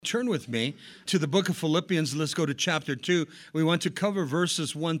turn with me to the book of Philippians. Let's go to chapter 2. We want to cover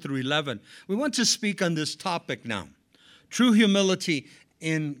verses 1 through 11. We want to speak on this topic now. True humility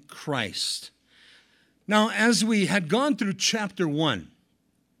in Christ. Now, as we had gone through chapter 1,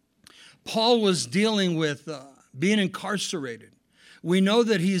 Paul was dealing with being incarcerated. We know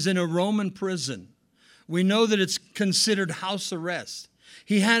that he's in a Roman prison. We know that it's considered house arrest.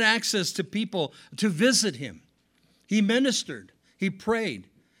 He had access to people to visit him. He ministered. He prayed.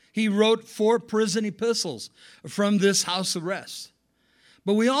 He wrote 4 prison epistles from this house arrest.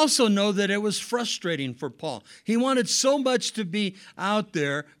 But we also know that it was frustrating for Paul. He wanted so much to be out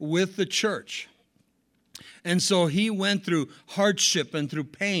there with the church. And so he went through hardship and through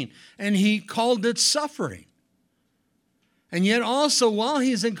pain, and he called it suffering. And yet also, while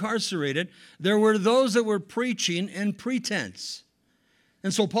he's incarcerated, there were those that were preaching in pretense.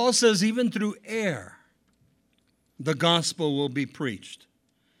 And so Paul says, even through air, the gospel will be preached.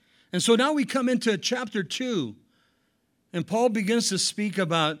 And so now we come into chapter 2, and Paul begins to speak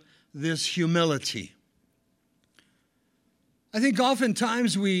about this humility. I think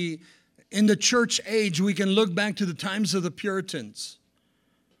oftentimes in the church age, we can look back to the times of the Puritans,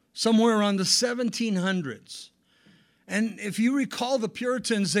 somewhere around the 1700s. And if you recall the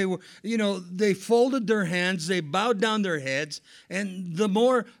Puritans, they folded their hands, they bowed down their heads, and the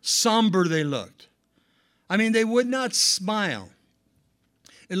more somber they looked. I mean, they would not smile.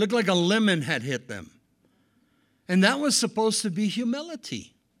 It looked like a lemon had hit them. And that was supposed to be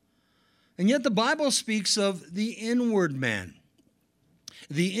humility. And yet the Bible speaks of the inward man,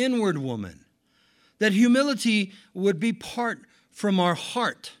 the inward woman, that humility would be part from our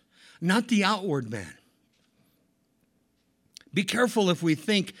heart, not the outward man. Be careful if we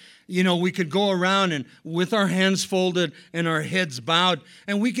think, we could go around and with our hands folded and our heads bowed,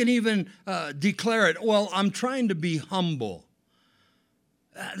 and we can even declare it, well, I'm trying to be humble.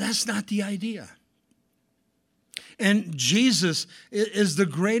 That's not the idea. And Jesus is the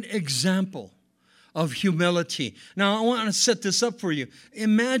great example of humility. Now, I want to set this up for you.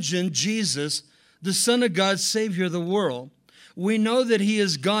 Imagine Jesus, the Son of God, Savior of the world. We know that he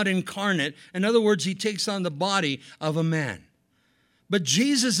is God incarnate. In other words, he takes on the body of a man. But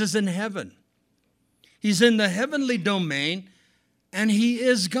Jesus is in heaven. He's in the heavenly domain, and he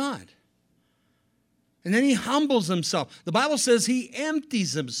is God. And then he humbles himself. The Bible says he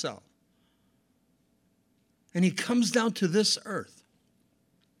empties himself. And he comes down to this earth.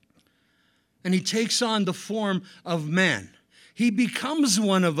 And he takes on the form of man. He becomes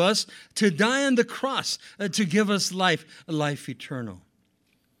one of us to die on the cross, to give us life eternal.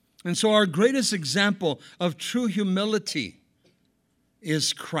 And so our greatest example of true humility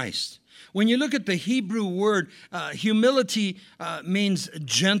is Christ. When you look at the Hebrew word, humility means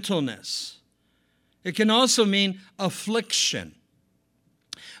gentleness. It can also mean affliction.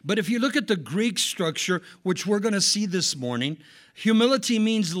 But if you look at the Greek structure, which we're going to see this morning, humility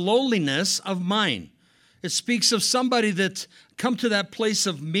means lowliness of mind. It speaks of somebody that's come to that place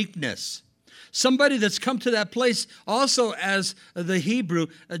of meekness. Somebody that's come to that place also as the Hebrew,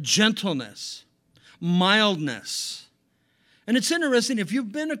 gentleness, mildness. And it's interesting, if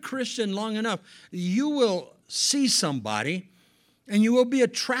you've been a Christian long enough, you will see somebody and you will be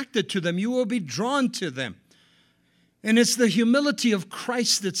attracted to them. You will be drawn to them. And it's the humility of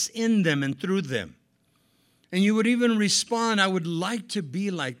Christ that's in them and through them. And you would even respond, I would like to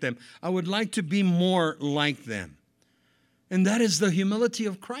be like them. I would like to be more like them. And that is the humility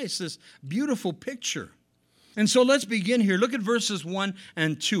of Christ, this beautiful picture. And so let's begin here. Look at verses 1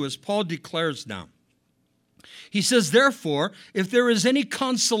 and 2 as Paul declares now. He says, therefore, if there is any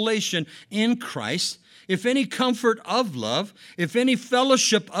consolation in Christ, if any comfort of love, if any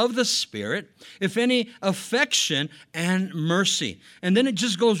fellowship of the Spirit, if any affection and mercy. And then it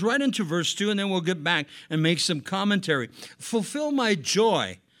just goes right into verse 2, and then we'll get back and make some commentary. Fulfill my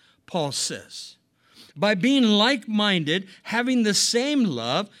joy, Paul says, by being like-minded, having the same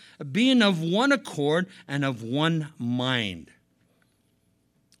love, being of one accord and of one mind.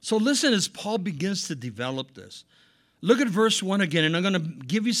 So listen as Paul begins to develop this. Look at verse 1 again, and I'm going to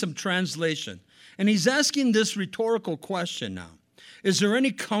give you some translation. And he's asking this rhetorical question now. Is there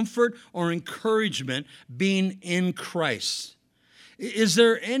any comfort or encouragement being in Christ? Is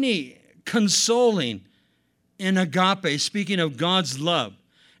there any consoling in agape, speaking of God's love?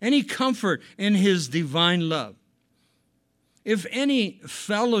 Any comfort in his divine love? If any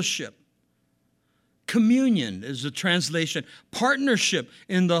fellowship, communion is the translation, partnership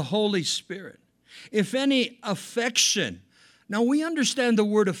in the Holy Spirit. If any affection. Now we understand the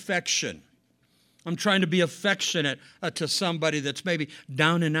word affection. I'm trying to be affectionate to somebody that's maybe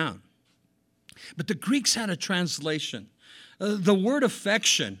down and out. But the Greeks had a translation The word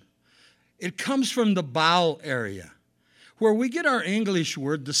affection, it comes from the bowel area, where we get our English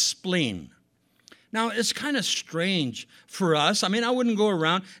word, the spleen. Now, it's kind of strange for us. I mean, I wouldn't go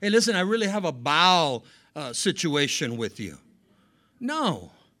around, hey, listen, I really have a bowel situation with you.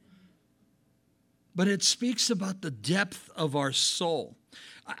 No. But it speaks about the depth of our soul.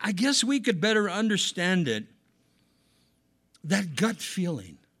 I guess we could better understand it, that gut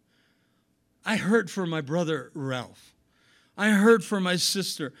feeling. I hurt for my brother Ralph. I hurt for my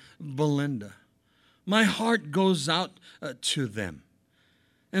sister Belinda. My heart goes out to them.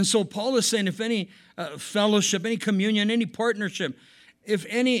 And so Paul is saying, if any fellowship, any communion, any partnership, if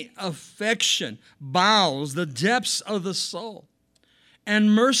any affection bows the depths of the soul,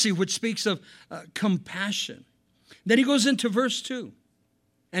 and mercy, which speaks of compassion. Then he goes into verse 2,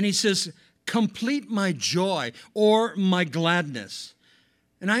 and he says, complete my joy or my gladness.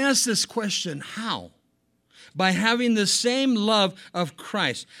 And I ask this question, how? By having the same love of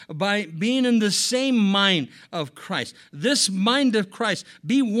Christ, by being in the same mind of Christ. This mind of Christ,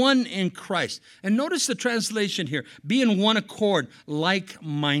 be one in Christ. And notice the translation here, be in one accord,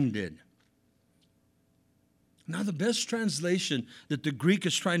 like-minded. Now, the best translation that the Greek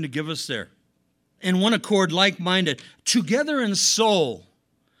is trying to give us there, in one accord, like-minded, together in soul,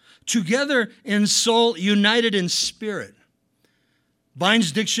 united in spirit.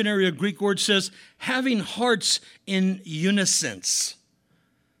 Vine's Dictionary of Greek Words says, having hearts in unison.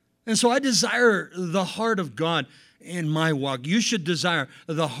 And so I desire the heart of God in my walk. You should desire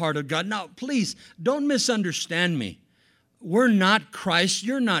the heart of God. Now, please, don't misunderstand me. We're not Christ.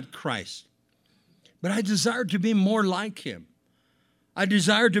 You're not Christ. But I desire to be more like him. I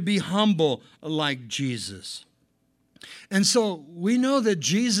desire to be humble like Jesus. And so we know that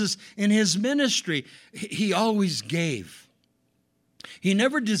Jesus, in his ministry, he always gave. He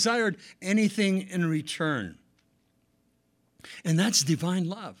never desired anything in return. And that's divine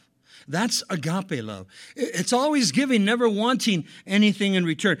love. That's agape love. It's always giving, never wanting anything in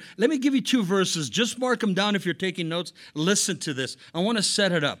return. Let me give you 2 verses. Just mark them down if you're taking notes. Listen to this. I want to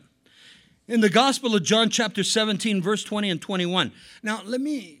set it up. In the Gospel of John, chapter 17, verse 20 and 21. Now, let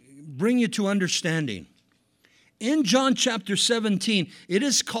me bring you to understanding. In John chapter 17, it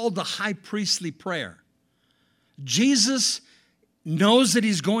is called the high priestly prayer. Jesus knows that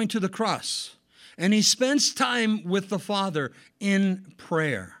he's going to the cross, and he spends time with the Father in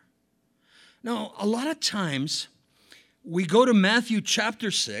prayer. Now, a lot of times, we go to Matthew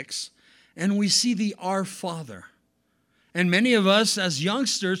chapter 6, and we see the Our Father. And many of us, as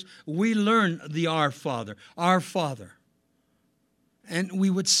youngsters, we learn the Our Father, Our Father. And we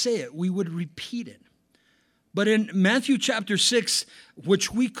would say it, we would repeat it. But in Matthew chapter 6,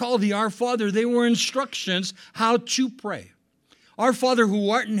 which we call the Our Father, they were instructions how to pray. Our Father who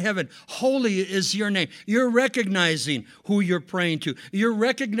art in heaven, holy is your name. You're recognizing who you're praying to. You're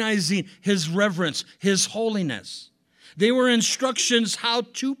recognizing his reverence, his holiness. They were instructions how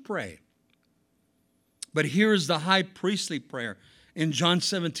to pray. But here is the high priestly prayer in John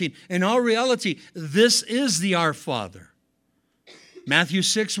 17. In all reality, this is the Our Father. Matthew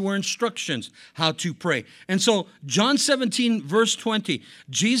 6 were instructions how to pray. And so John 17, verse 20,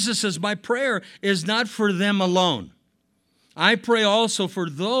 Jesus says, my prayer is not for them alone. I pray also for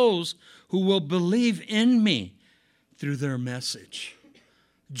those who will believe in me through their message.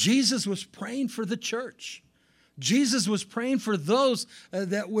 Jesus was praying for the church. Jesus was praying for those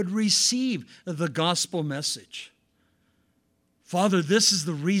that would receive the gospel message. Father, this is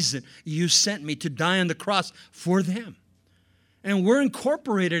the reason you sent me to die on the cross for them. And we're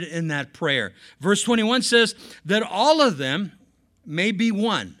incorporated in that prayer. Verse 21 says that all of them may be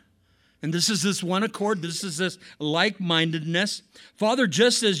one. And this is this one accord. This is this like-mindedness. Father,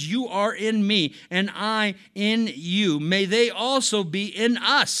 just as you are in me and I in you, may they also be in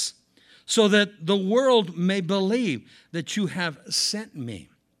us, so that the world may believe that you have sent me.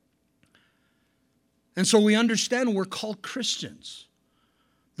 And so we understand we're called Christians.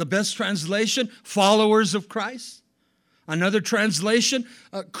 The best translation, followers of Christ. Another translation,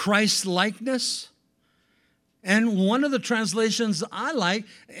 Christ-likeness. And one of the translations I like,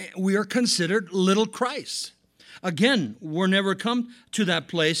 we are considered little Christ. Again, we're never come to that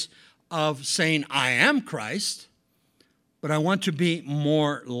place of saying, I am Christ. But I want to be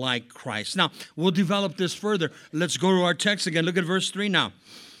more like Christ. Now, we'll develop this further. Let's go to our text again. Look at verse 3 now.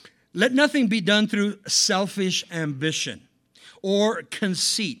 Let nothing be done through selfish ambition or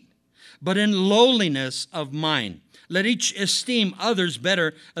conceit, but in lowliness of mind. Let each esteem others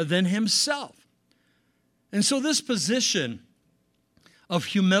better than himself. And so this position of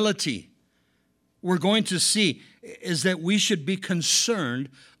humility we're going to see is that we should be concerned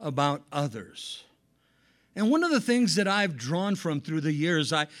about others. And one of the things that I've drawn from through the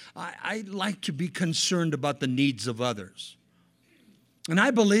years, I like to be concerned about the needs of others. And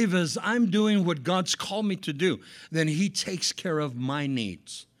I believe as I'm doing what God's called me to do, then He takes care of my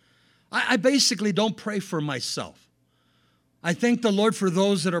needs. I basically don't pray for myself. I thank the Lord for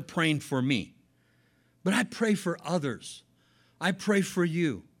those that are praying for me. But I pray for others. I pray for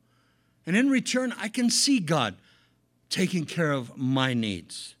you. And in return, I can see God taking care of my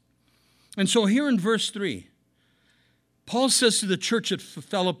needs. And so here in verse 3, Paul says to the church at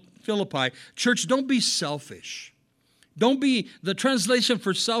Philippi, church, don't be selfish. The translation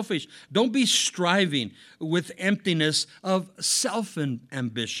for selfish, don't be striving with emptiness of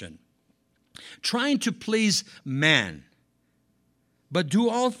self-ambition, trying to please man, but do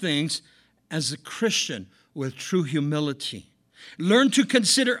all things as a Christian with true humility. Learn to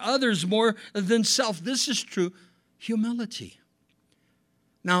consider others more than self. This is true humility.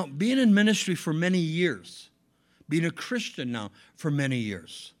 Now, being in ministry for many years, being a Christian now for many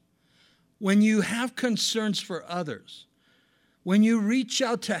years, when you have concerns for others, when you reach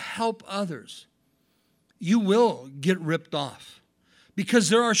out to help others, you will get ripped off. Because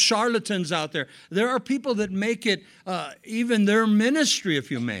there are charlatans out there. There are people that make it even their ministry,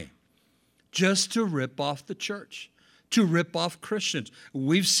 if you may, just to rip off the church, to rip off Christians.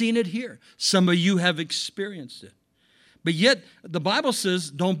 We've seen it here. Some of you have experienced it. But yet, the Bible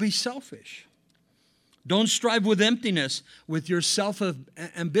says, don't be selfish. Don't strive with emptiness, with your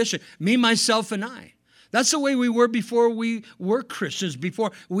self-ambition. Me, myself, and I. That's the way we were before we were Christians,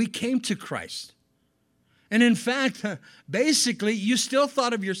 before we came to Christ. And in fact, basically, you still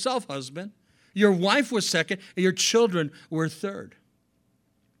thought of yourself, husband. Your wife was second, and your children were third.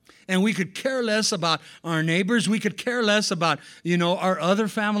 And we could care less about our neighbors. We could care less about, our other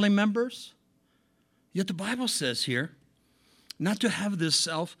family members. Yet the Bible says here, not to have this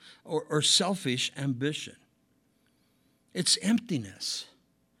self or selfish ambition. It's emptiness.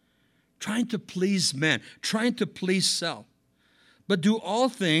 Trying to please men, trying to please self. But do all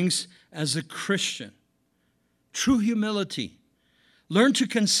things as a Christian. True humility. Learn to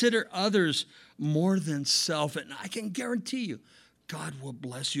consider others more than self. And I can guarantee you, God will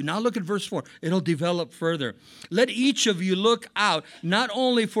bless you. Now look at verse 4. It'll develop further. Let each of you look out not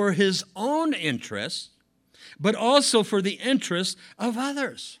only for his own interests, but also for the interests of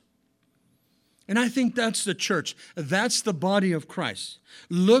others. And I think that's the church. That's the body of Christ.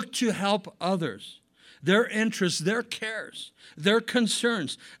 Look to help others. Their interests, their cares, their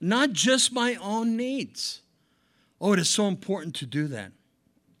concerns, not just my own needs. Oh, it is so important to do that.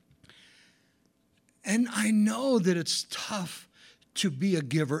 And I know that it's tough to be a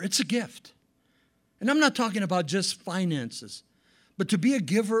giver. It's a gift. And I'm not talking about just finances, but to be a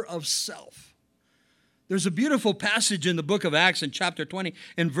giver of self. There's a beautiful passage in the book of Acts in chapter 20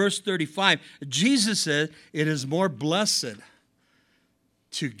 and verse 35. Jesus said, it is more blessed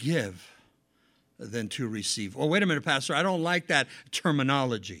to give than to receive. Oh, wait a minute, Pastor, I don't like that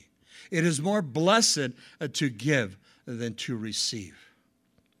terminology. It is more blessed to give than to receive.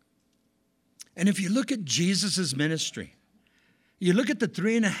 And if you look at Jesus' ministry, you look at the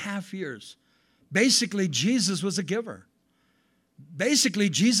 3.5 years, basically Jesus was a giver. Basically,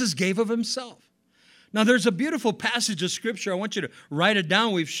 Jesus gave of himself. Now, there's a beautiful passage of Scripture. I want you to write it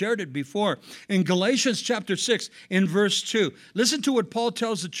down. We've shared it before. In Galatians chapter 6, in verse 2. Listen to what Paul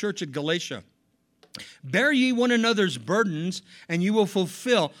tells the church at Galatia. Bear ye one another's burdens, and you will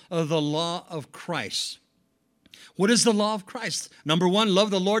fulfill the law of Christ. What is the law of Christ? Number 1,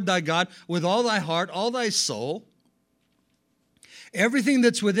 love the Lord thy God with all thy heart, all thy soul. Everything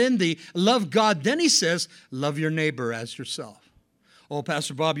that's within thee, love God. Then he says, love your neighbor as yourself. Oh,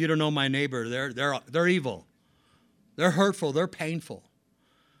 Pastor Bob, you don't know my neighbor. They're evil. They're hurtful. They're painful.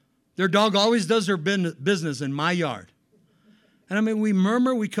 Their dog always does their business in my yard. And I mean, we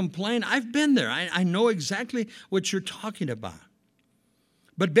murmur, we complain. I've been there. I know exactly what you're talking about.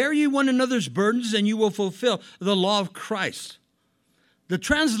 But bear ye one another's burdens, and you will fulfill the law of Christ. The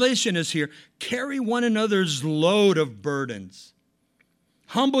translation is here, carry one another's load of burdens.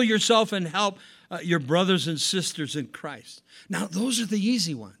 Humble yourself and help your brothers and sisters in Christ. Now, those are the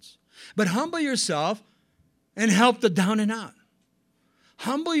easy ones. But humble yourself and help the down and out.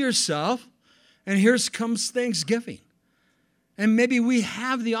 Humble yourself, and here comes Thanksgiving. And maybe we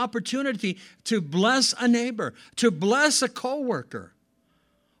have the opportunity to bless a neighbor, to bless a coworker,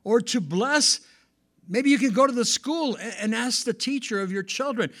 or to bless, maybe you can go to the school and ask the teacher of your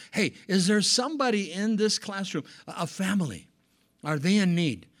children, hey, is there somebody in this classroom, a family? Are they in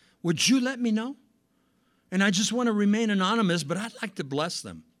need? Would you let me know? And I just want to remain anonymous, but I'd like to bless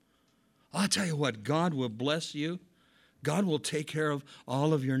them. I'll tell you what, God will bless you. God will take care of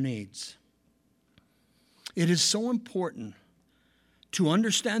all of your needs. It is so important to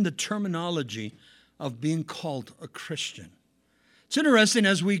understand the terminology of being called a Christian. It's interesting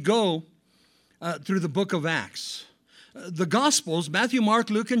as we go through the book of Acts. The Gospels, Matthew, Mark,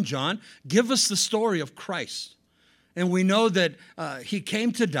 Luke, and John, give us the story of Christ. And we know that he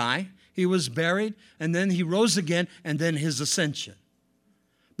came to die, he was buried, and then he rose again, and then his ascension.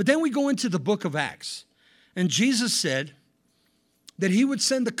 But then we go into the book of Acts, and Jesus said that he would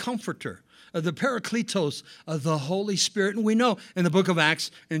send the Comforter, the Parakletos, the Holy Spirit. And we know in the book of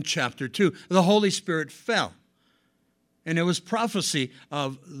Acts in chapter 2, the Holy Spirit fell. And it was prophecy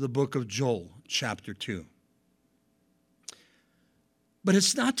of the book of Joel, chapter 2. But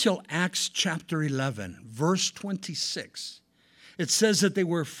it's not till Acts chapter 11, verse 26. It says that they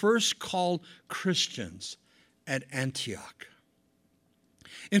were first called Christians at Antioch.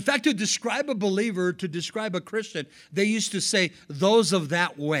 In fact, to describe a believer, to describe a Christian, they used to say, those of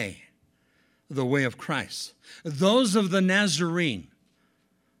that way, the way of Christ. Those of the Nazarene,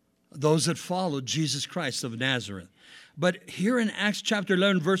 those that followed Jesus Christ of Nazareth. But here in Acts chapter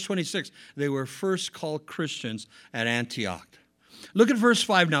 11, verse 26, they were first called Christians at Antioch. Look at verse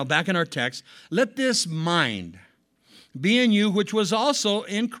 5 now, back in our text. Let this mind be in you, which was also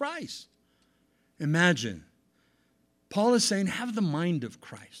in Christ. Imagine, Paul is saying, have the mind of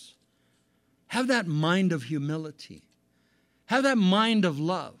Christ. Have that mind of humility. Have that mind of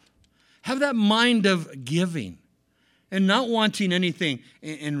love. Have that mind of giving and not wanting anything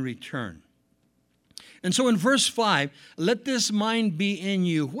in return. And so in verse 5, let this mind be in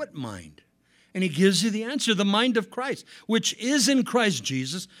you. What mind? And he gives you the answer, the mind of Christ, which is in Christ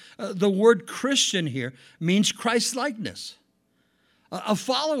Jesus. The word Christian here means Christ-likeness, a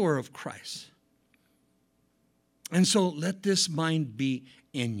follower of Christ. And so let this mind be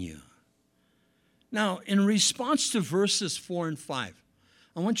in you. Now, in response to verses 4 and 5,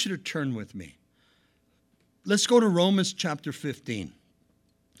 I want you to turn with me. Let's go to Romans chapter 15.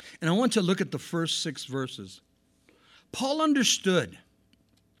 And I want to look at the first 6 verses. Paul understood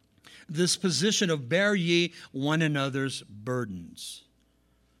this position of bear ye one another's burdens.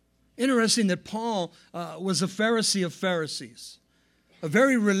 Interesting that Paul was a Pharisee of Pharisees, a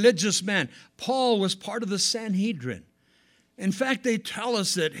very religious man. Paul was part of the Sanhedrin. In fact, they tell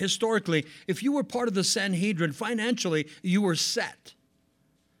us that historically, if you were part of the Sanhedrin, financially, you were set.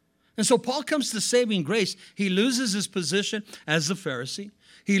 And so Paul comes to saving grace. He loses his position as a Pharisee.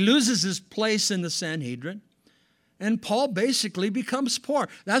 He loses his place in the Sanhedrin. And Paul basically becomes poor.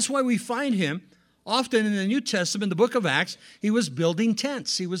 That's why we find him often in the New Testament, the book of Acts, he was building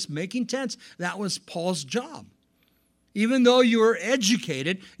tents. He was making tents. That was Paul's job. Even though you were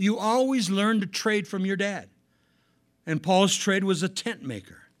educated, you always learned to trade from your dad. And Paul's trade was a tent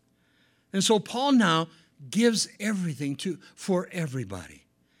maker. And so Paul now gives everything for everybody.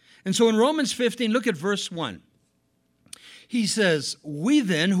 And so in Romans 15, look at verse 1. He says, we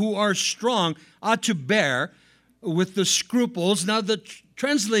then who are strong ought to bear with the scruples. Now the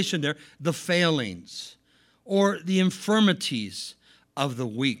translation there, the failings or the infirmities of the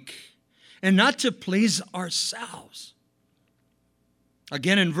weak, and not to please ourselves.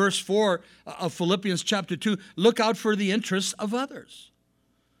 Again, in verse 4 of Philippians chapter 2, look out for the interests of others.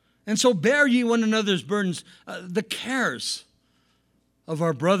 And so bear ye one another's burdens, the cares of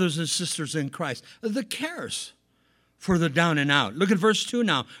our brothers and sisters in Christ, the cares for the down and out. Look at verse 2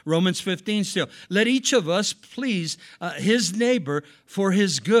 now, Romans 15 still. Let each of us please his neighbor for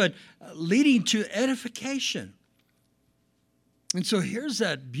his good, leading to edification. And so here's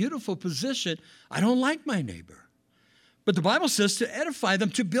that beautiful position. I don't like my neighbor. But the Bible says to edify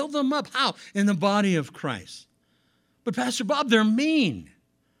them, to build them up. How? In the body of Christ. But Pastor Bob, they're mean.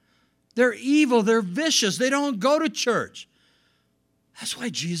 They're evil. They're vicious. They don't go to church. That's why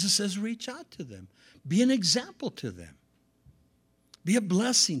Jesus says reach out to them. Be an example to them. Be a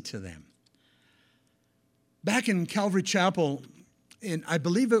blessing to them. Back in Calvary Chapel, I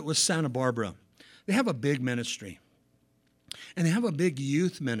believe it was Santa Barbara, they have a big ministry. And they have a big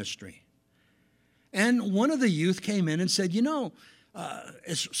youth ministry. And one of the youth came in and said,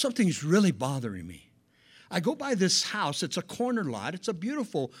 something's really bothering me. I go by this house. It's a corner lot. It's a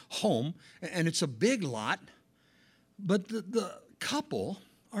beautiful home, and it's a big lot. But the couple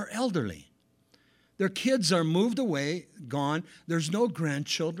are elderly. Their kids are moved away, gone. There's no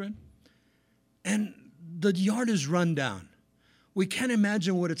grandchildren. And the yard is run down. We can't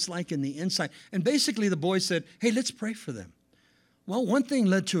imagine what it's like in the inside. And basically the boy said, hey, let's pray for them. Well, one thing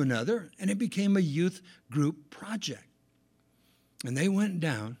led to another, and it became a youth group project. And they went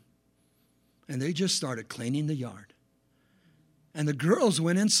down, and they just started cleaning the yard. And the girls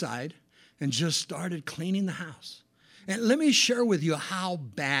went inside and just started cleaning the house. And let me share with you how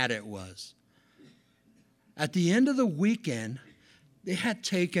bad it was. At the end of the weekend, they had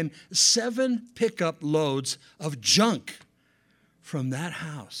taken 7 pickup loads of junk from that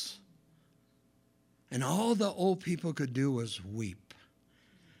house. And all the old people could do was weep.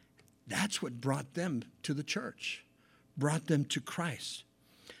 That's what brought them to the church, brought them to Christ.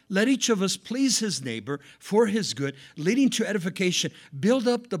 Let each of us please his neighbor for his good, leading to edification. Build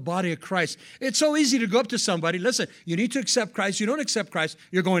up the body of Christ. It's so easy to go up to somebody. Listen, you need to accept Christ. You don't accept Christ,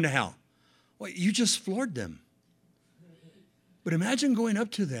 you're going to hell. Well, you just floored them. But imagine going up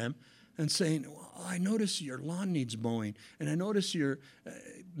to them and saying, well, I notice your lawn needs mowing, and I notice you're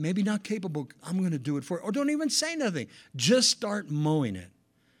maybe not capable. I'm going to do it for you. Or don't even say nothing. Just start mowing it.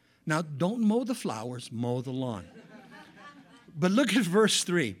 Now, don't mow the flowers, mow the lawn. But look at verse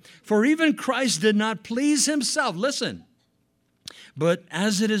 3. For even Christ did not please himself. Listen. But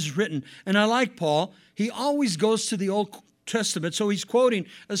as it is written, and I like Paul, he always goes to the Old Testament. So he's quoting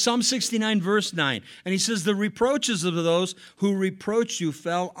Psalm 69, verse 9. And he says, the reproaches of those who reproach you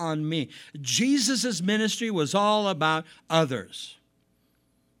fell on me. Jesus' ministry was all about others.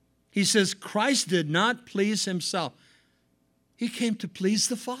 He says, Christ did not please himself. He came to please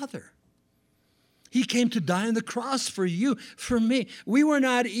the Father. He came to die on the cross for you, for me. We were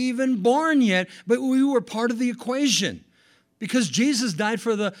not even born yet, but we were part of the equation because Jesus died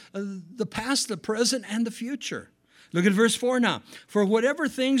for the past, the present, and the future. Look at verse 4 now. For whatever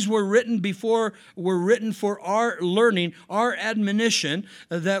things were written before were written for our learning, our admonition,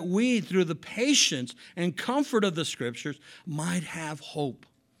 that we, through the patience and comfort of the Scriptures, might have hope.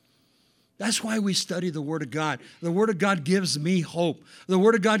 That's why we study the Word of God. The Word of God gives me hope. The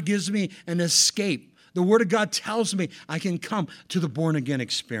Word of God gives me an escape. The Word of God tells me I can come to the born-again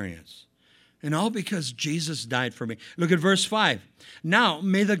experience. And all because Jesus died for me. Look at verse 5. Now,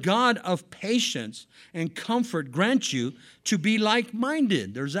 may the God of patience and comfort grant you to be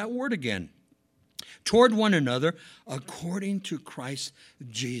like-minded. There's that word again. Toward one another, according to Christ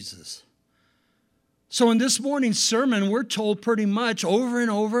Jesus. So in this morning's sermon, we're told pretty much over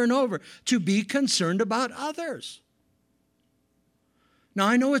and over and over to be concerned about others. Now,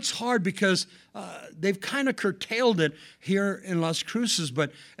 I know it's hard because they've kind of curtailed it here in Las Cruces,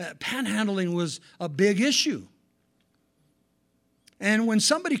 but panhandling was a big issue. And when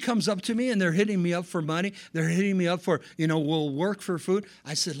somebody comes up to me and they're hitting me up for money, they're hitting me up for, we'll work for food,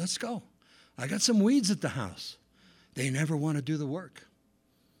 I said, let's go. I got some weeds at the house. They never want to do the work.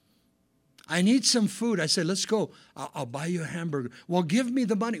 I need some food. I said, let's go. I'll buy you a hamburger. Well, give me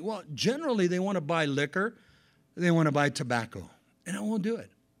the money. Well, generally, they want to buy liquor. They want to buy tobacco. And I won't do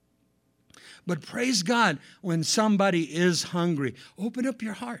it. But praise God, when somebody is hungry, open up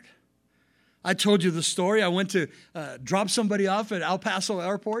your heart. I told you the story. I went to drop somebody off at El Paso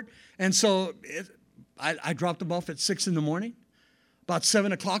Airport. And so I dropped them off at 6 in the morning. About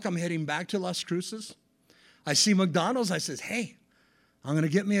 7 o'clock, I'm heading back to Las Cruces. I see McDonald's. I says, hey, I'm going to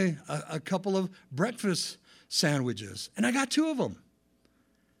get me a couple of breakfast sandwiches. And I got 2 of them.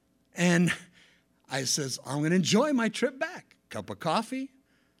 And I says, I'm going to enjoy my trip back. Cup of coffee,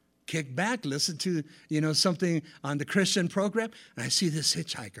 kick back, listen to, something on the Christian program. And I see this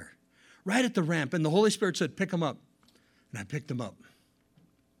hitchhiker right at the ramp. And the Holy Spirit said, pick him up. And I picked him up.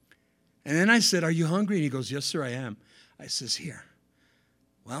 And then I said, are you hungry? And he goes, yes, sir, I am. I says, here.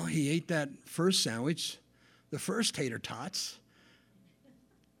 Well, he ate that first sandwich, the first tater tots.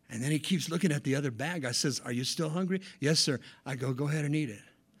 And then he keeps looking at the other bag. I says, are you still hungry? Yes, sir. I go ahead and eat it.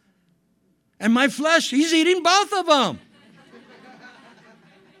 And my flesh, he's eating both of them.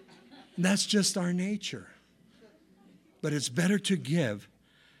 That's just our nature. But it's better to give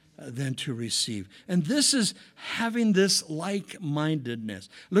than to receive. And this is having this like-mindedness.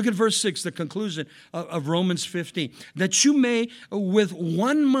 Look at verse 6, the conclusion of Romans 15. That you may with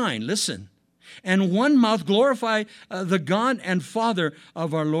one mind, listen, and one mouth glorify the God and Father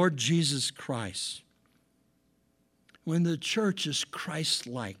of our Lord Jesus Christ. When the church is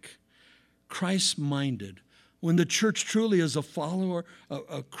Christ-like, Christ-minded, when the church truly is a follower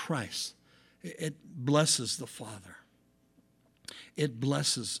of Christ, it blesses the Father. It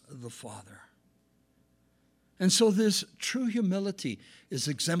blesses the Father. And so this true humility is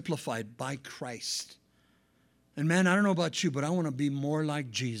exemplified by Christ. And man, I don't know about you, but I want to be more like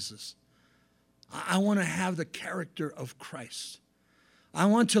Jesus. I want to have the character of Christ. I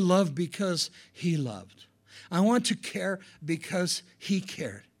want to love because he loved. I want to care because he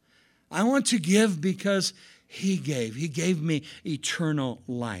cared. I want to give because he gave. He gave me eternal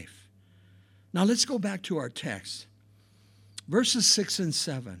life. Now let's go back to our text. Verses 6 and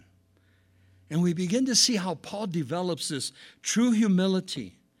 7. And we begin to see how Paul develops this true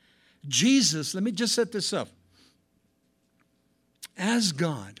humility. Jesus, let me just set this up. As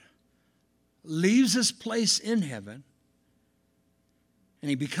God, leaves his place in heaven, and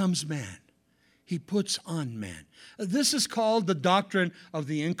he becomes man. He puts on man. This is called the doctrine of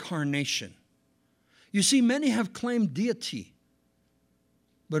the incarnation. You see, many have claimed deity,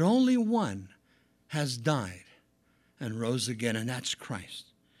 but only one has died and rose again, and that's Christ.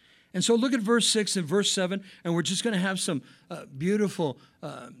 And so look at verse 6 and verse 7, and we're just going to have some beautiful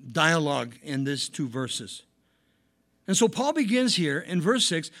dialogue in these two verses. And so Paul begins here in verse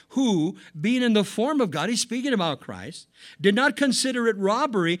 6, who, being in the form of God, he's speaking about Christ, did not consider it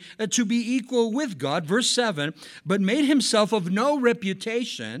robbery to be equal with God, verse 7, but made himself of no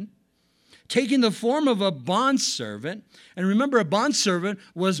reputation, taking the form of a bondservant. And remember, a bondservant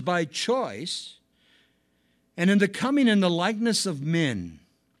was by choice, and in the coming in the likeness of men.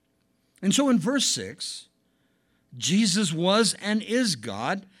 And so in verse 6, Jesus was and is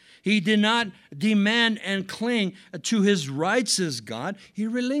God. He did not demand and cling to his rights as God. He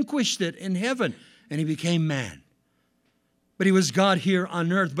relinquished it in heaven, and he became man. But he was God here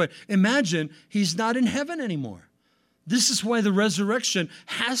on earth. But imagine, he's not in heaven anymore. This is why the resurrection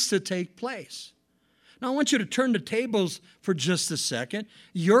has to take place. Now, I want you to turn the tables for just a second.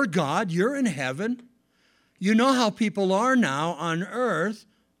 You're God. You're in heaven. You know how people are now on earth.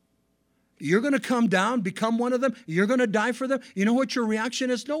 You're going to come down, become one of them. You're going to die for them. You know what your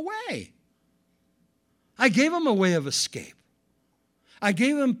reaction is? No way. I gave them a way of escape. I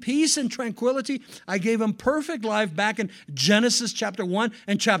gave them peace and tranquility. I gave them perfect life back in Genesis chapter 1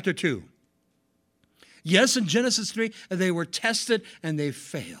 and chapter 2. Yes, in Genesis 3, they were tested and they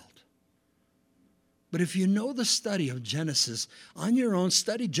failed. But if you know the study of Genesis, on your own,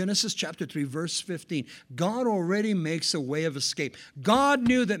 study Genesis chapter 3, verse 15. God already makes a way of escape. God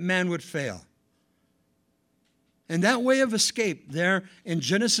knew that man would fail. And that way of escape there in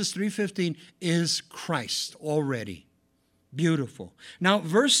Genesis 3:15 is Christ already. Beautiful. Now,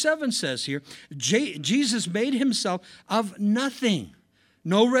 verse 7 says here, Jesus made himself of nothing,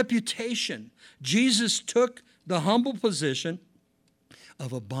 no reputation. Jesus took the humble position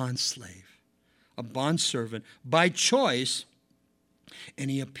of a bondslave. A bondservant by choice, and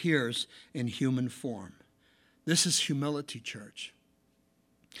he appears in human form. This is humility, church.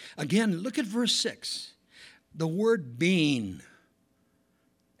 Again, look at verse 6. The word being.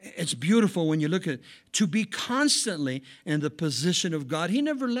 It's beautiful when you look at it. To be constantly in the position of God. He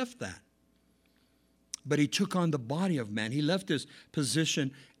never left that. But he took on the body of man. He left his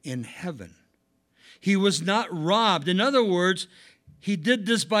position in heaven. He was not robbed. In other words, he did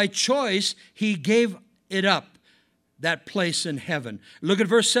this by choice. He gave it up, that place in heaven. Look at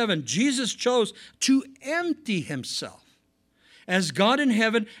verse 7. Jesus chose to empty himself as God in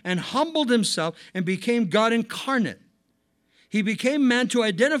heaven and humbled himself and became God incarnate. He became man to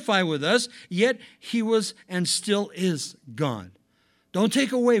identify with us, yet he was and still is God. Don't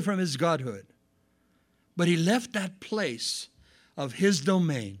take away from his godhood. But he left that place of his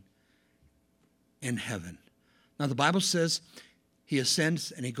domain in heaven. Now the Bible says he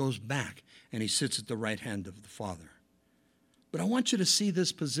ascends and he goes back and he sits at the right hand of the Father. But I want you to see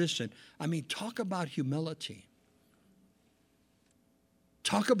this position. I mean, talk about humility.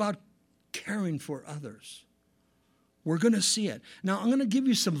 Talk about caring for others. We're going to see it. Now, I'm going to give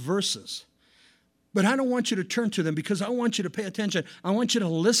you some verses, but I don't want you to turn to them because I want you to pay attention. I want you to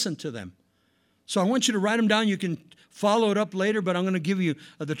listen to them. So I want you to write them down. You can follow it up later, but I'm going to give you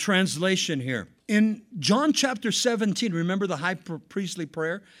the translation here. In John chapter 17, remember the high priestly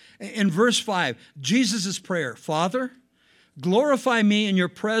prayer? In verse 5, Jesus' prayer, Father, glorify me in your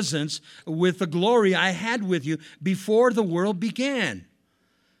presence with the glory I had with you before the world began.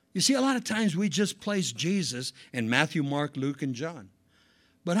 You see, a lot of times we just place Jesus in Matthew, Mark, Luke, and John.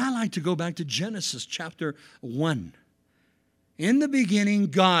 But I like to go back to Genesis chapter 1. In the beginning,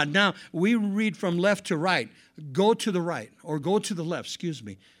 God. Now, we read from left to right. Go to the right, or go to the left, excuse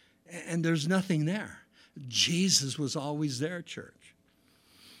me. And there's nothing there. Jesus was always there, church.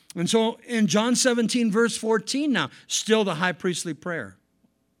 And so in John 17, verse 14 now, still the high priestly prayer.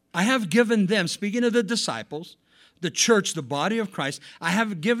 I have given them, speaking of the disciples, the church, the body of Christ, I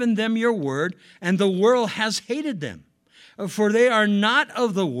have given them your word, and the world has hated them. For they are not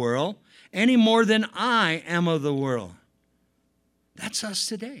of the world any more than I am of the world. That's us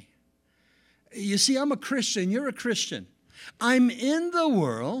today. You see, I'm a Christian. You're a Christian. I'm in the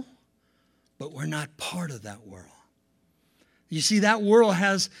world, but we're not part of that world. You see, that world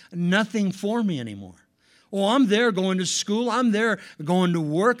has nothing for me anymore. Oh, I'm there going to school. I'm there going to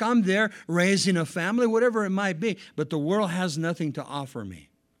work. I'm there raising a family, whatever it might be. But the world has nothing to offer me.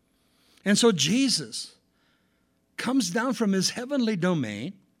 And so Jesus comes down from his heavenly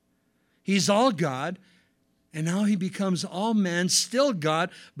domain. He's all God. And now he becomes all man, still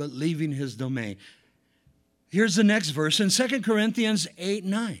God, but leaving his domain. Here's the next verse in 2 Corinthians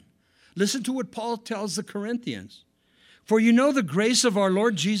 8:9. Listen to what Paul tells the Corinthians. For you know the grace of our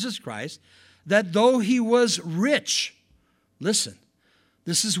Lord Jesus Christ, that though he was rich, listen,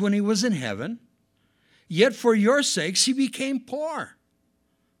 this is when he was in heaven, yet for your sakes he became poor.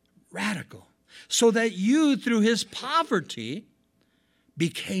 Radical. So that you through his poverty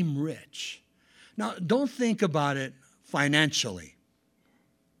became rich. Now, don't think about it financially.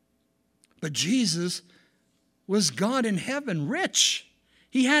 But Jesus was God in heaven, rich.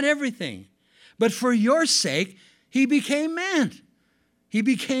 He had everything. But for your sake, he became man. He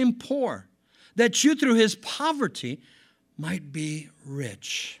became poor, that you through his poverty might be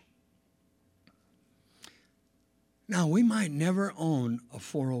rich. Now, we might never own a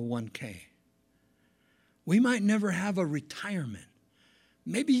 401k. We might never have a retirement.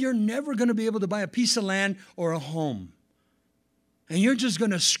 Maybe you're never going to be able to buy a piece of land or a home. And you're just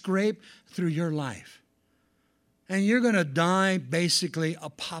going to scrape through your life. And you're going to die basically a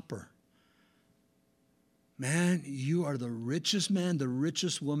pauper. Man, you are the richest man, the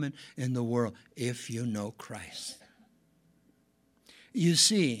richest woman in the world if you know Christ. You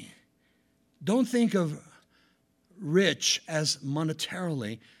see, don't think of rich as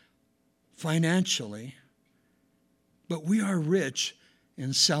monetarily, financially, but we are rich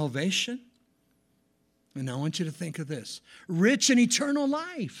in salvation. And I want you to think of this. Rich in eternal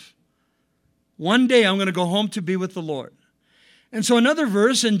life. One day I'm going to go home to be with the Lord. And so another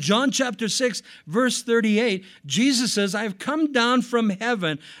verse in John chapter 6, verse 38, Jesus says, I have come down from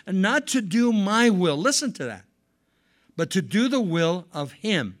heaven not to do my will. Listen to that. But to do the will of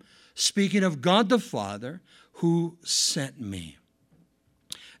him. Speaking of God the Father who sent me.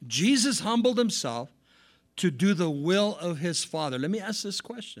 Jesus humbled himself to do the will of his Father. Let me ask this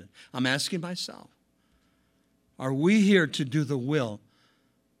question. I'm asking myself. Are we here to do the will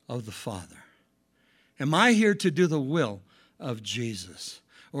of the Father? Am I here to do the will of Jesus?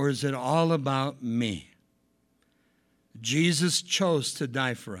 Or is it all about me? Jesus chose to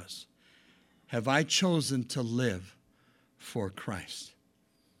die for us. Have I chosen to live for Christ?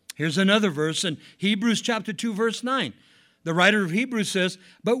 Here's another verse in Hebrews chapter 2, verse 9. The writer of Hebrews says,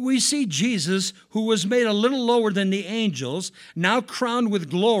 but we see Jesus, who was made a little lower than the angels, now crowned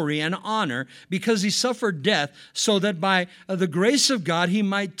with glory and honor because he suffered death, so that by the grace of God he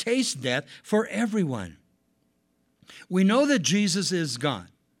might taste death for everyone. We know that Jesus is God,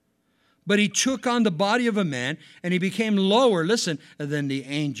 but he took on the body of a man and he became lower, listen, than the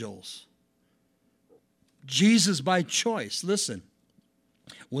angels. Jesus by choice, listen,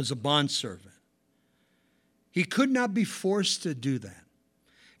 was a bondservant. He could not be forced to do that.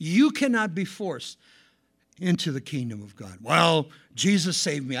 You cannot be forced into the kingdom of God. Well, Jesus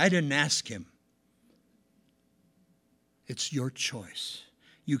saved me. I didn't ask him. It's your choice.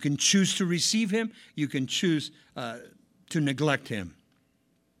 You can choose to receive him. You can choose to neglect him.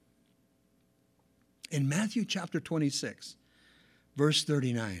 In Matthew chapter 26, verse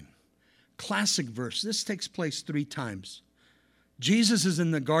 39, classic verse. This takes place 3 times. Jesus is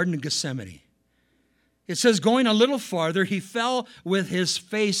in the Garden of Gethsemane. It says, going a little farther, he fell with his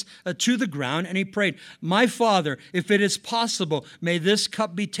face to the ground and he prayed, my Father, if it is possible, may this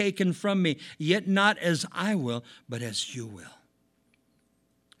cup be taken from me, yet not as I will, but as you will.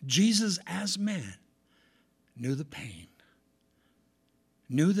 Jesus, as man, knew the pain,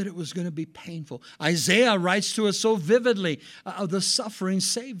 knew that it was going to be painful. Isaiah writes to us so vividly of the suffering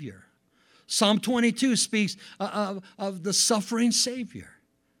Savior. Psalm 22 speaks of the suffering Savior.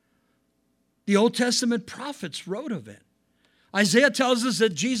 The Old Testament prophets wrote of it. Isaiah tells us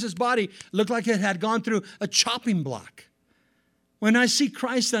that Jesus' body looked like it had gone through a chopping block. When I see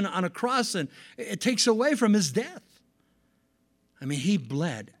Christ on a cross, and it takes away from his death. I mean, he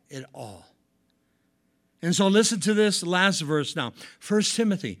bled it all. And so listen to this last verse now. 1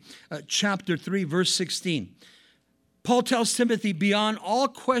 Timothy chapter 3, verse 16. Paul tells Timothy, beyond all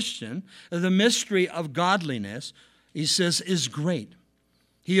question, the mystery of godliness, he says, is great.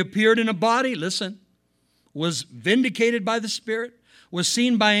 He appeared in a body, listen, was vindicated by the Spirit, was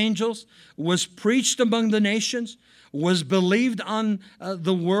seen by angels, was preached among the nations, was believed on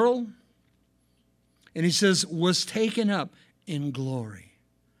the world. And he says, was taken up in glory.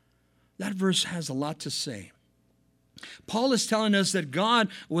 That verse has a lot to say. Paul is telling us that God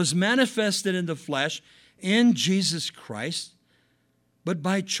was manifested in the flesh in Jesus Christ. But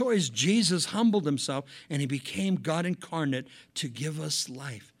by choice, Jesus humbled himself and he became God incarnate to give us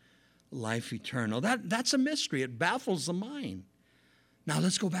life, life eternal. That's a mystery. It baffles the mind. Now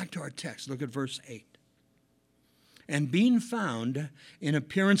let's go back to our text. Look at verse 8. And being found in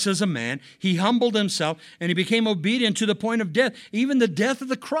appearance as a man, he humbled himself and he became obedient to the point of death, even the death of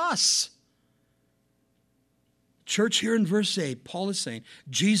the cross. Church, here in verse 8, Paul is saying,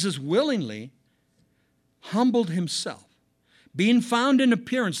 Jesus willingly humbled himself. Being found in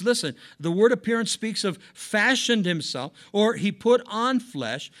appearance, listen, the word appearance speaks of fashioned himself, or he put on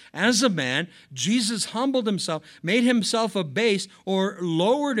flesh as a man. Jesus humbled himself, made himself abased, or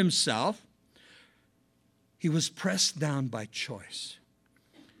lowered himself. He was pressed down by choice.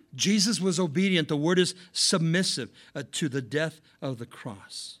 Jesus was obedient. The word is submissive to the death of the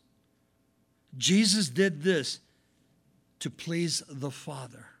cross. Jesus did this to please the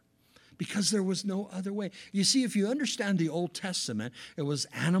Father, because there was no other way. You see, if you understand the Old Testament, it was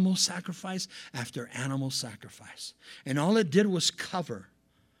animal sacrifice after animal sacrifice. And all it did was cover.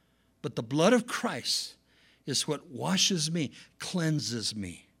 But the blood of Christ is what washes me, cleanses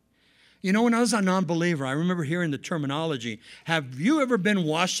me. You know, when I was a non-believer, I remember hearing the terminology, have you ever been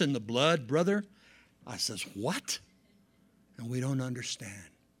washed in the blood, brother? I says, what? And we don't understand.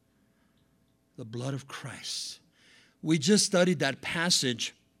 The blood of Christ. We just studied that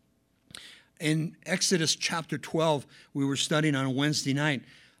passage in Exodus chapter 12. We were studying on a Wednesday night.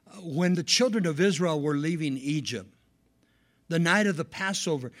 When the children of Israel were leaving Egypt, the night of the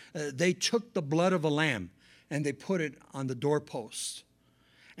Passover, they took the blood of a lamb and they put it on the doorpost.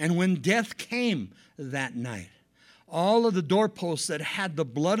 And when death came that night, all of the doorposts that had the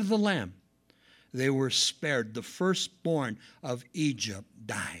blood of the lamb, they were spared. The firstborn of Egypt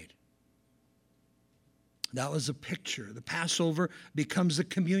died. That was a picture. The Passover becomes the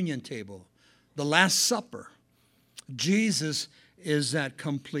communion table, the Last Supper. Jesus is that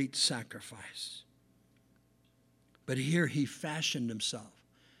complete sacrifice. But here he fashioned himself.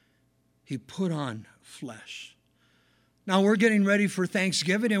 He put on flesh. Now we're getting ready for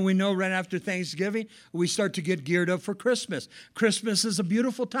Thanksgiving, and we know right after Thanksgiving, we start to get geared up for Christmas. Christmas is a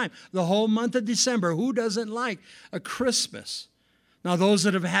beautiful time. The whole month of December, who doesn't like a Christmas? Now those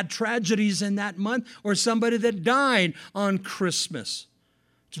that have had tragedies in that month, or somebody that died on Christmas,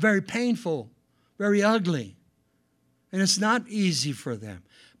 it's very painful, very ugly, and it's not easy for them.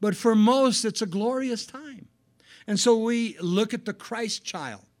 But for most, it's a glorious time. And so we look at the Christ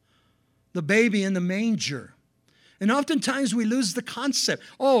child, the baby in the manger. And oftentimes we lose the concept.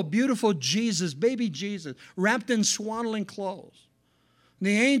 Oh, beautiful Jesus, baby Jesus, wrapped in swaddling clothes. And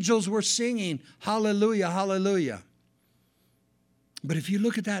the angels were singing, hallelujah, hallelujah. But if you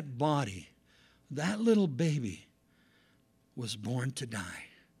look at that body, that little baby was born to die.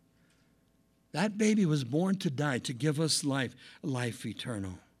 That baby was born to die, to give us life, life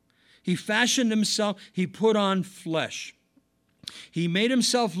eternal. He fashioned himself, he put on flesh. He made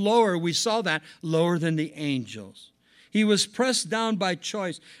himself lower, we saw that, lower than the angels. He was pressed down by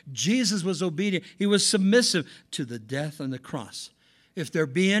choice. Jesus was obedient. He was submissive to the death on the cross. If there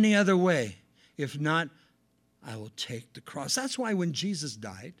be any other way, if not, I will take the cross. That's why when Jesus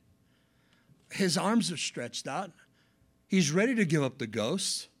died, his arms are stretched out. He's ready to give up the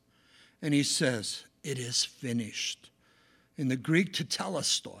ghost. And he says, it is finished. In the Greek,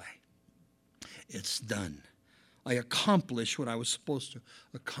 tetelestai. It's done. I accomplished what I was supposed to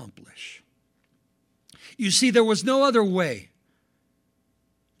accomplish. You see, there was no other way.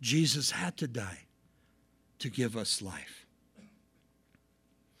 Jesus had to die to give us life.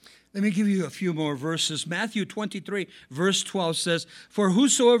 Let me give you a few more verses. Matthew 23, verse 12 says, for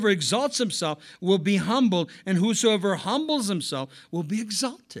whosoever exalts himself will be humbled, and whosoever humbles himself will be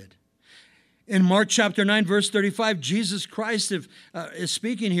exalted. In Mark chapter 9, verse 35, Jesus Christ is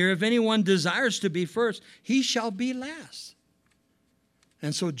speaking here. If anyone desires to be first, he shall be last.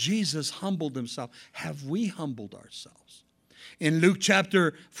 And so Jesus humbled himself. Have we humbled ourselves? In Luke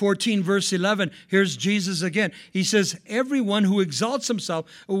chapter 14, verse 11, here's Jesus again. He says, everyone who exalts himself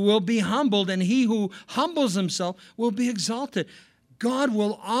will be humbled, and he who humbles himself will be exalted. God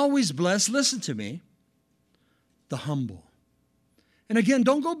will always bless, listen to me, the humble. And again,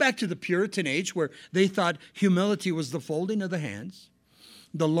 don't go back to the Puritan age where they thought humility was the folding of the hands,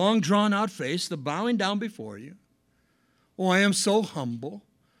 the long drawn out face, the bowing down before you. Oh, I am so humble.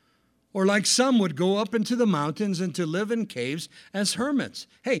 Or like some would go up into the mountains and to live in caves as hermits.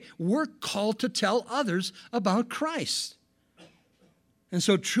 Hey, we're called to tell others about Christ. And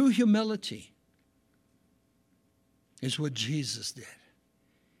so true humility is what Jesus did.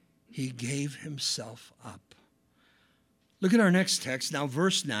 He gave himself up. Look at our next text now,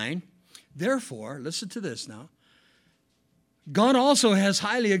 verse 9. Therefore, listen to this now. God also has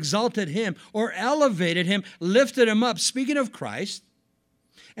highly exalted him, or elevated him, lifted him up, speaking of Christ,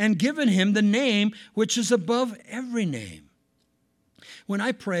 and given him the name which is above every name. When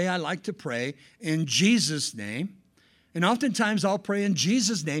I pray, I like to pray in Jesus' name, And oftentimes I'll pray in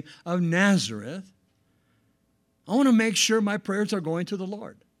Jesus' name of Nazareth. I want to make sure my prayers are going to the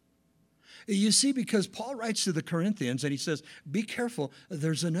Lord. You see, because Paul writes to the Corinthians and he says, be careful,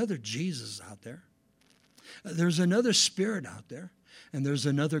 there's another Jesus out there. There's another spirit out there, and there's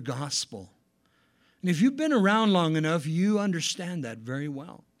another gospel. And if you've been around long enough, you understand that very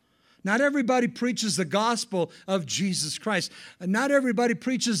well. Not everybody preaches the gospel of Jesus Christ. And not everybody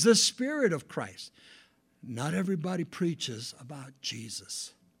preaches the Spirit of Christ. Not everybody preaches about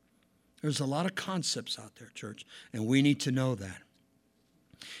Jesus. There's a lot of concepts out there, church, and we need to know that.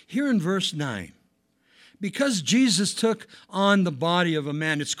 Here in verse 9, because Jesus took on the body of a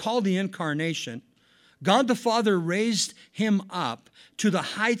man, it's called the incarnation, God the Father raised him up to the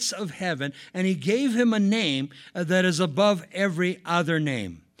heights of heaven, and he gave him a name that is above every other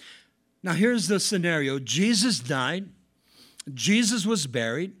name. Now here's the scenario. Jesus died. Jesus was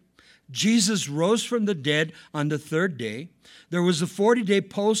buried. Jesus rose from the dead on the third day. There was a 40-day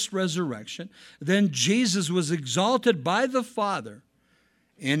post-resurrection. Then Jesus was exalted by the Father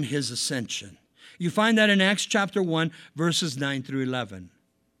in his ascension. You find that in Acts chapter 1, verses 9 through 11.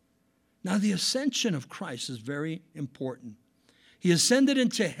 Now, the ascension of Christ is very important. He ascended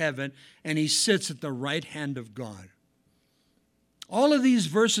into heaven, and he sits at the right hand of God. All of these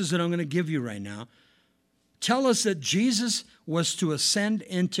verses that I'm going to give you right now tell us that Jesus was to ascend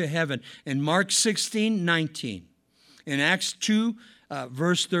into heaven. In Mark 16:19, in Acts 2,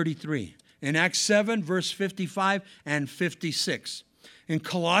 verse 33, in Acts 7, verse 55 and 56, in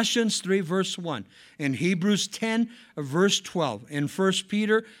Colossians 3, verse 1, in Hebrews 10, verse 12, in 1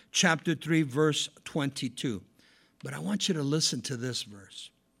 Peter chapter 3, verse 22. But I want you to listen to this verse.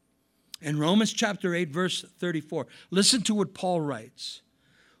 In Romans chapter 8, verse 34, listen to what Paul writes.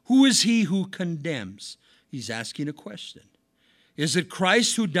 Who is he who condemns? He's asking a question. Is it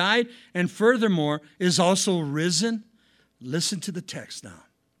Christ who died and furthermore is also risen? Listen to the text now.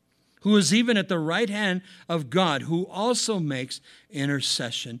 Who is even at the right hand of God, who also makes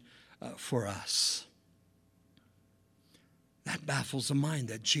intercession for us. That baffles the mind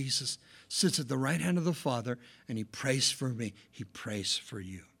that Jesus sits at the right hand of the Father and he prays for me. He prays for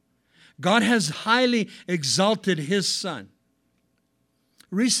you. God has highly exalted his Son.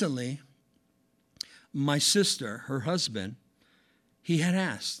 Recently, my sister, her husband, he had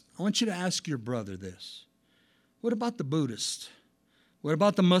asked, I want you to ask your brother this. What about the Buddhist? What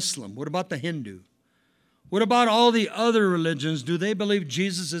about the Muslim? What about the Hindu? What about all the other religions? Do they believe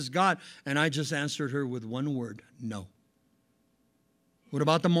Jesus is God? And I just answered her with one word, no. What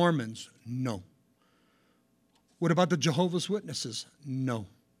about the Mormons? No. What about the Jehovah's Witnesses? No.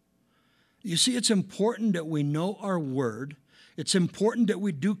 You see, it's important that we know our word. It's important that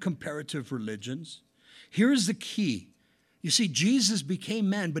we do comparative religions. Here's the key. You see, Jesus became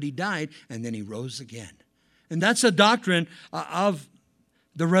man, but he died, and then he rose again. And that's a doctrine of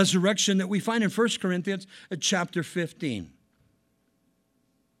the resurrection that we find in 1 Corinthians chapter 15.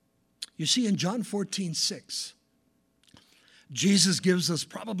 You see, in John 14:6, Jesus gives us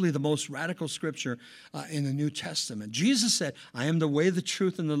probably the most radical scripture in the New Testament. Jesus said, I am the way, the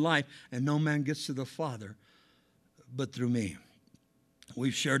truth, and the life, and no man gets to the Father but through me.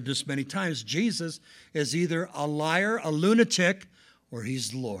 We've shared this many times. Jesus is either a liar, a lunatic, or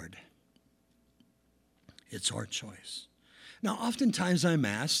he's Lord. It's our choice. Now, oftentimes I'm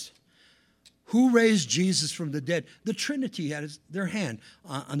asked, who raised Jesus from the dead? The Trinity had their hand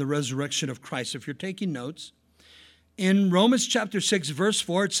on the resurrection of Christ. If you're taking notes, in Romans chapter 6, verse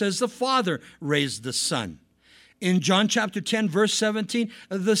 4, it says the Father raised the Son. In John chapter 10, verse 17,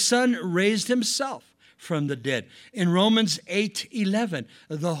 the Son raised himself from the dead. In Romans 8:11,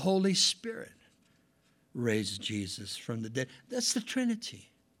 the Holy Spirit raised Jesus from the dead. That's the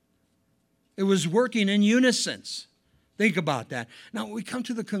Trinity. It was working in unison. Think about that. Now we come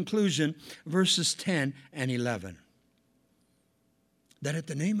to the conclusion, verses 10 and 11. That at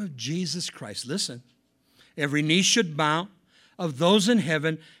the name of Jesus Christ, listen, every knee should bow, of those in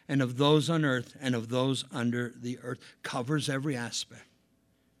heaven and of those on earth and of those under the earth. Covers every aspect.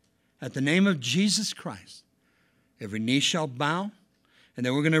 At the name of Jesus Christ, every knee shall bow. And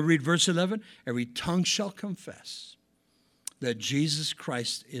then we're going to read verse 11. Every tongue shall confess that Jesus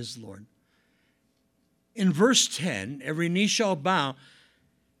Christ is Lord. In verse 10, every knee shall bow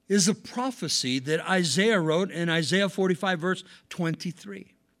is a prophecy that Isaiah wrote in Isaiah 45, verse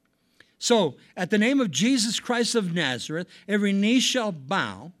 23. So, at the name of Jesus Christ of Nazareth, every knee shall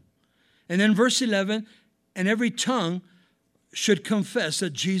bow. And then verse 11, and every tongue should confess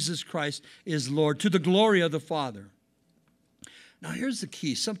that Jesus Christ is Lord, to the glory of the Father. Now, here's the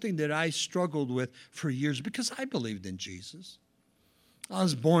key, something that I struggled with for years because I believed in Jesus. I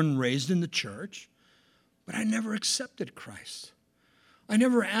was born and raised in the church. but I never accepted Christ. I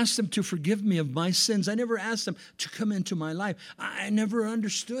never asked him to forgive me of my sins. I never asked him to come into my life. I never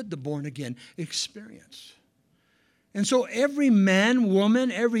understood the born-again experience. And so every man, woman,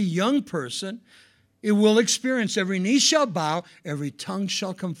 every young person, it will experience. Every knee shall bow, every tongue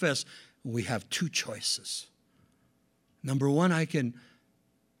shall confess. We have two choices. Number one, I can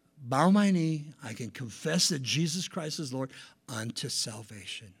bow my knee. I can confess that Jesus Christ is Lord unto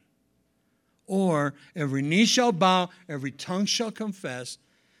salvation. Or every knee shall bow, every tongue shall confess,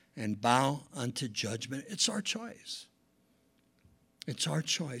 and bow unto judgment. It's our choice. It's our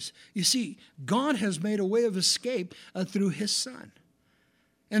choice. You see, God has made a way of escape through his Son.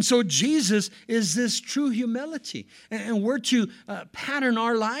 And so Jesus is this true humility. And we're to pattern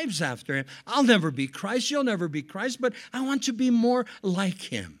our lives after him. I'll never be Christ. You'll never be Christ. But I want to be more like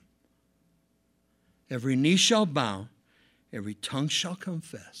him. Every knee shall bow. Every tongue shall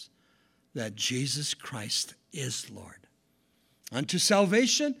confess that Jesus Christ is Lord. Unto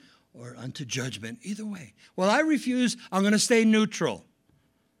salvation or unto judgment. Either way. Well, I refuse. I'm going to stay neutral.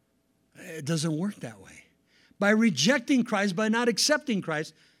 It doesn't work that way. By rejecting Christ, by not accepting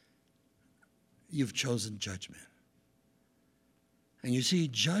Christ, you've chosen judgment. And you see,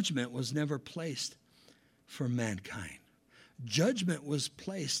 judgment was never placed for mankind. Judgment was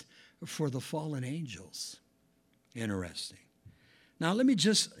placed for the fallen angels. Interesting. Now, let me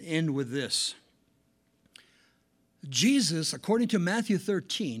just end with this. Jesus, according to Matthew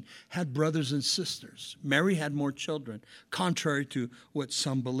 13, had brothers and sisters. Mary had more children, contrary to what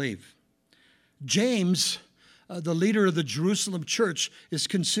some believe. James, the leader of the Jerusalem church, is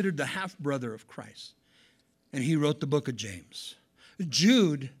considered the half-brother of Christ. And he wrote the book of James.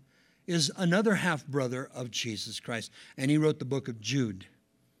 Jude is another half-brother of Jesus Christ. And he wrote the book of Jude.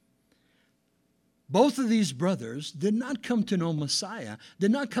 Both of these brothers did not come to know Messiah,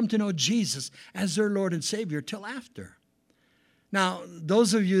 did not come to know Jesus as their Lord and Savior till after. Now,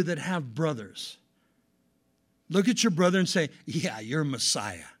 those of you that have brothers, look at your brother and say, yeah, you're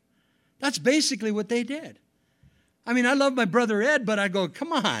Messiah. That's basically what they did. I mean, I love my brother Ed, but I go,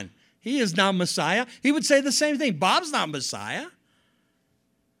 come on, he is not Messiah. He would say the same thing. Bob's not Messiah.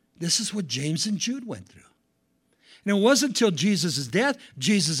 This is what James and Jude went through. And it wasn't until Jesus' death,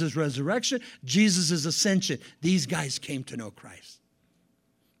 Jesus' resurrection, Jesus' ascension, these guys came to know Christ.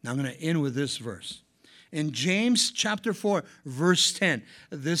 Now I'm going to end with this verse. In James chapter 4, verse 10,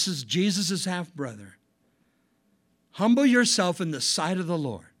 this is Jesus' half-brother. Humble yourself in the sight of the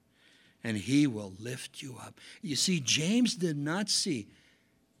Lord, and he will lift you up. You see, James did not see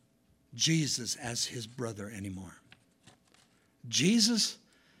Jesus as his brother anymore. Jesus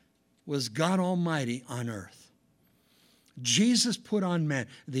was God Almighty on earth. Jesus put on man,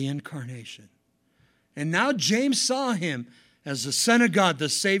 the incarnation. And now James saw him as the Son of God, the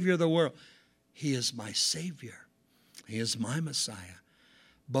Savior of the world. He is my Savior. He is my Messiah.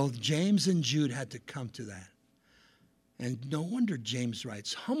 Both James and Jude had to come to that. And no wonder James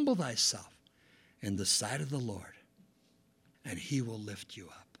writes, humble thyself in the sight of the Lord, and he will lift you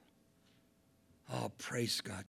up. Oh, praise God.